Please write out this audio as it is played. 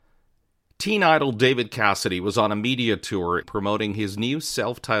Teen idol David Cassidy was on a media tour promoting his new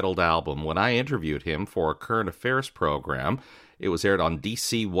self-titled album when I interviewed him for a current affairs program. It was aired on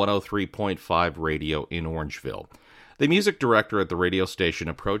DC 103.5 radio in Orangeville. The music director at the radio station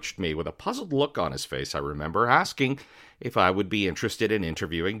approached me with a puzzled look on his face, I remember, asking if I would be interested in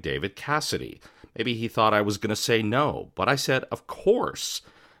interviewing David Cassidy. Maybe he thought I was going to say no, but I said, of course,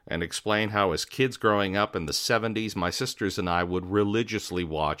 and explained how as kids growing up in the 70s, my sisters and I would religiously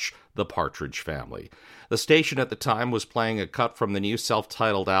watch The Partridge Family. The station at the time was playing a cut from the new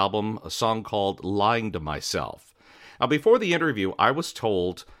self-titled album, a song called Lying to Myself. Now, before the interview, I was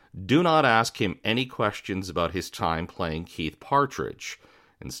told, do not ask him any questions about his time playing Keith Partridge.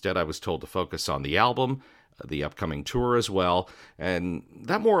 Instead, I was told to focus on the album, the upcoming tour as well, and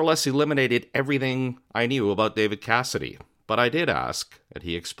that more or less eliminated everything I knew about David Cassidy. But I did ask, and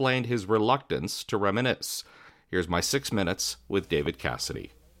he explained his reluctance to reminisce. Here's my 6 minutes with David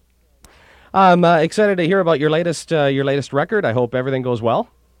Cassidy. I'm excited to hear about your latest record. I hope everything goes well.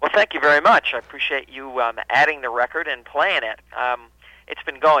 Well, thank you very much. I appreciate you adding the record and playing it. It's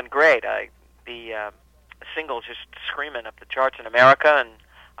been going great. The single's just screaming up the charts in America, and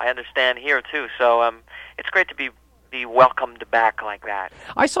I understand here too. So it's great to be welcomed back like that.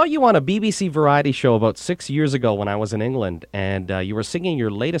 I saw you on a BBC variety show about 6 years ago when I was in England, and you were singing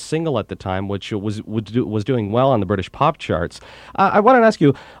your latest single at the time, which was doing well on the British pop charts. I wanted to ask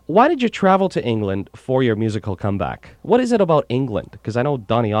you, why did you travel to England for your musical comeback? What is it about England? Because I know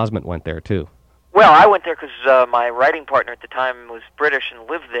Donny Osmond went there too. Well, I went there because my writing partner at the time was British and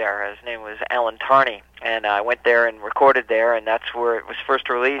lived there. His name was Alan Tarney, and I went there and recorded there, and that's where it was first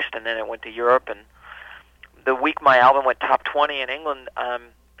released, and then it went to Europe. And the week my album went top 20 in England,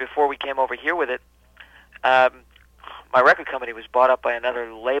 before we came over here with it, my record company was bought up by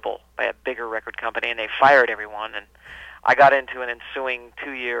another label, by a bigger record company, and they fired everyone. And I got into an ensuing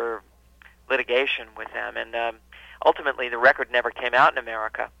 2-year litigation with them, and ultimately the record never came out in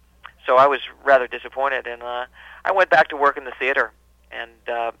America. So I was rather disappointed, and I went back to work in the theater and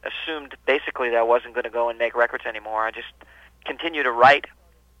assumed basically that I wasn't going to go and make records anymore. I just continued to write,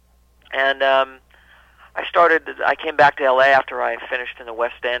 and I came back to L.A. after I finished in the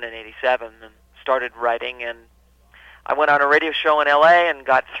West End in '87 and started writing, and I went on a radio show in L.A. and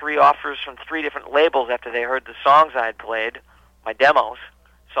got 3 offers from 3 different labels after they heard the songs I had played, my demos,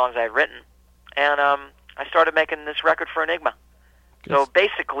 songs I had written, and I started making this record for Enigma. So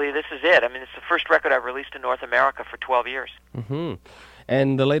basically, this is it. I mean, it's the first record I've released in North America for 12 years. Mm-hmm.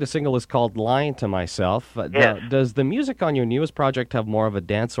 And the latest single is called Lying to Myself. Yes. Does the music on your newest project have more of a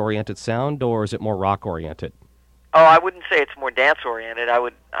dance-oriented sound, or is it more rock-oriented? Oh, I wouldn't say it's more dance-oriented. I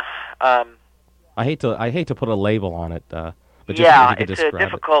would... I hate to put a label on it, but just yeah, if you could it's a describe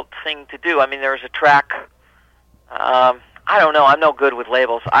difficult thing to do. I mean, there's a track... I don't know. I'm no good with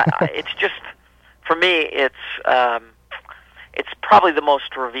labels. It's just... For me, it's probably the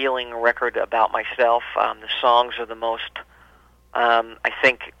most revealing record about myself. The songs are the most, I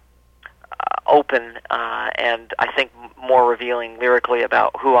think, open, and I think more revealing lyrically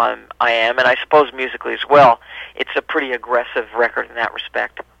about who I am, and I suppose musically as well. It's a pretty aggressive record in that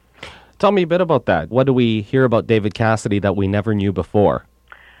respect. Tell me a bit about that. What do we hear about David Cassidy that we never knew before?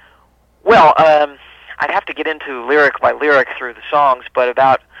 Well, I'd have to get into lyric by lyric through the songs, but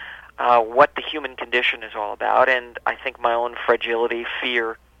about what the human condition is all about, and I think my own fragility,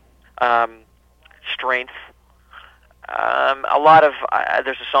 fear, strength. A lot of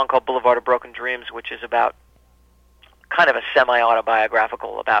there's a song called Boulevard of Broken Dreams, which is about kind of a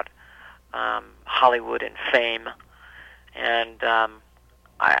semi-autobiographical about Hollywood and fame, and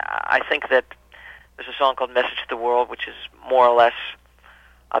I think that there's a song called Message to the World, which is more or less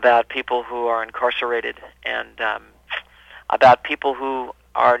about people who are incarcerated and about people who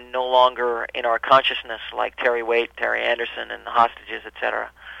are no longer in our consciousness, like Terry Waite, Terry Anderson, and the hostages, etc.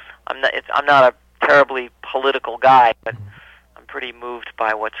 I'm not a terribly political guy, but I'm pretty moved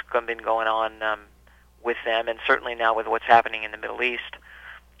by what's been going on with them, and certainly now with what's happening in the Middle East.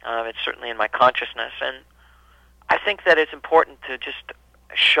 It's certainly in my consciousness, and I think that it's important to just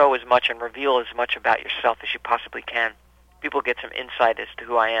show as much and reveal as much about yourself as you possibly can. People get some insight as to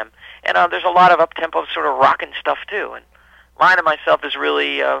who I am. And there's a lot of up-tempo sort of rockin' stuff, too, and Lying to Myself is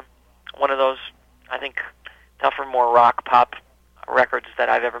really one of those, I think, tougher, more rock pop records that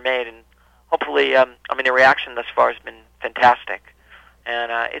I've ever made. And hopefully, the reaction thus far has been fantastic.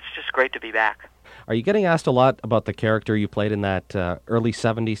 And it's just great to be back. Are you getting asked a lot about the character you played in that early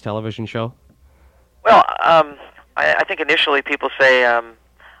 70s television show? Well, I think initially people say,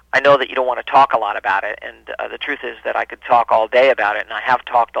 I know that you don't want to talk a lot about it. And the truth is that I could talk all day about it, and I have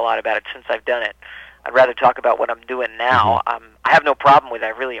talked a lot about it since I've done it. I'd rather talk about what I'm doing now. I have no problem with it. I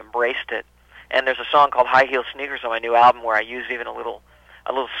really embraced it. And there's a song called High Heel Sneakers on my new album where I use even a little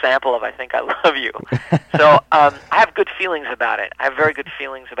sample of I Think I Love You. So I have good feelings about it. I have very good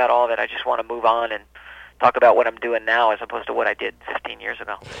feelings about all of it. I just want to move on and talk about what I'm doing now as opposed to what I did 15 years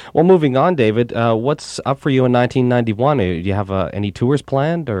ago. Well, moving on, David, what's up for you in 1991? Do you have any tours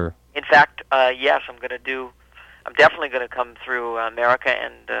planned? Or? In fact, yes, I'm definitely going to come through America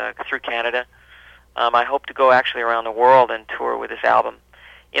and through Canada. I hope to go actually around the world and tour with this album.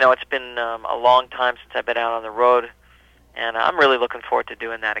 You know, it's been a long time since I've been out on the road, and I'm really looking forward to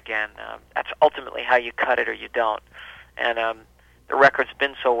doing that again. That's ultimately how you cut it or you don't. And the record's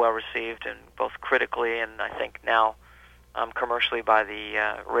been so well received, and both critically and I think now commercially by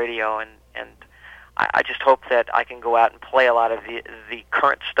the radio. And I just hope that I can go out and play a lot of the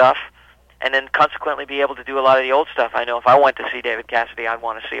current stuff, and then consequently be able to do a lot of the old stuff. I know if I went to see David Cassidy, I'd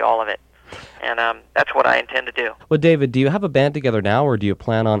want to see all of it. And that's what I intend to do. Well, David, do you have a band together now, or do you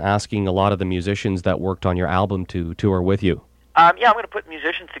plan on asking a lot of the musicians that worked on your album to tour with you? Yeah, I'm going to put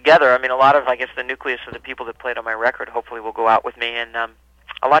musicians together. I mean, a lot of, I guess, the nucleus of the people that played on my record hopefully will go out with me, and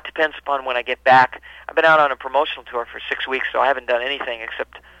a lot depends upon when I get back. I've been out on a promotional tour for 6 weeks, so I haven't done anything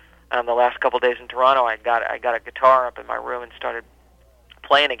except the last couple of days in Toronto. I got a guitar up in my room and started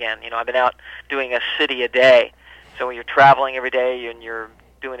playing again. You know, I've been out doing a city a day, so when you're traveling every day and you're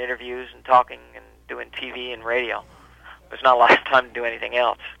doing interviews and talking and doing TV and radio, there's not a lot of time to do anything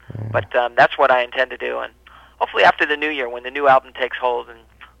else. But that's what I intend to do, and hopefully after the new year, when the new album takes hold and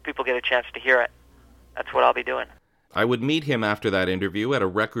people get a chance to hear it, that's what I'll be doing. I would meet him after that interview at a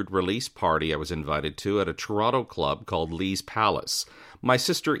record release party I was invited to at a Toronto club called Lee's Palace. My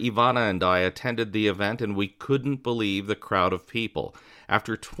sister Ivana and I attended the event, and we couldn't believe the crowd of people.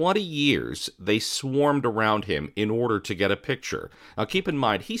 After 20 years, they swarmed around him in order to get a picture. Now keep in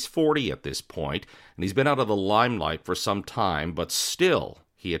mind, he's 40 at this point, and he's been out of the limelight for some time, but still,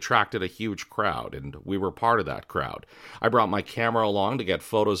 he attracted a huge crowd, and we were part of that crowd. I brought my camera along to get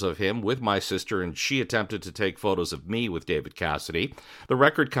photos of him with my sister, and she attempted to take photos of me with David Cassidy. The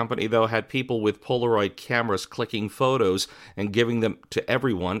record company, though, had people with Polaroid cameras clicking photos and giving them to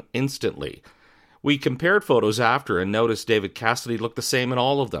everyone instantly. We compared photos after and noticed David Cassidy looked the same in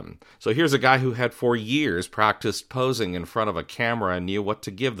all of them. So here's a guy who had for years practiced posing in front of a camera and knew what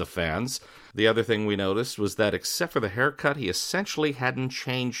to give the fans. The other thing we noticed was that except for the haircut, he essentially hadn't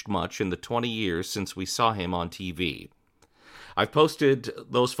changed much in the 20 years since we saw him on TV. I've posted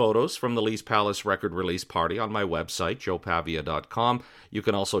those photos from the Lee's Palace record release party on my website, joepavia.com. You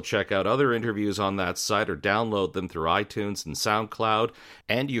can also check out other interviews on that site or download them through iTunes and SoundCloud,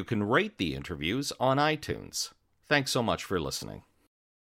 and you can rate the interviews on iTunes. Thanks so much for listening.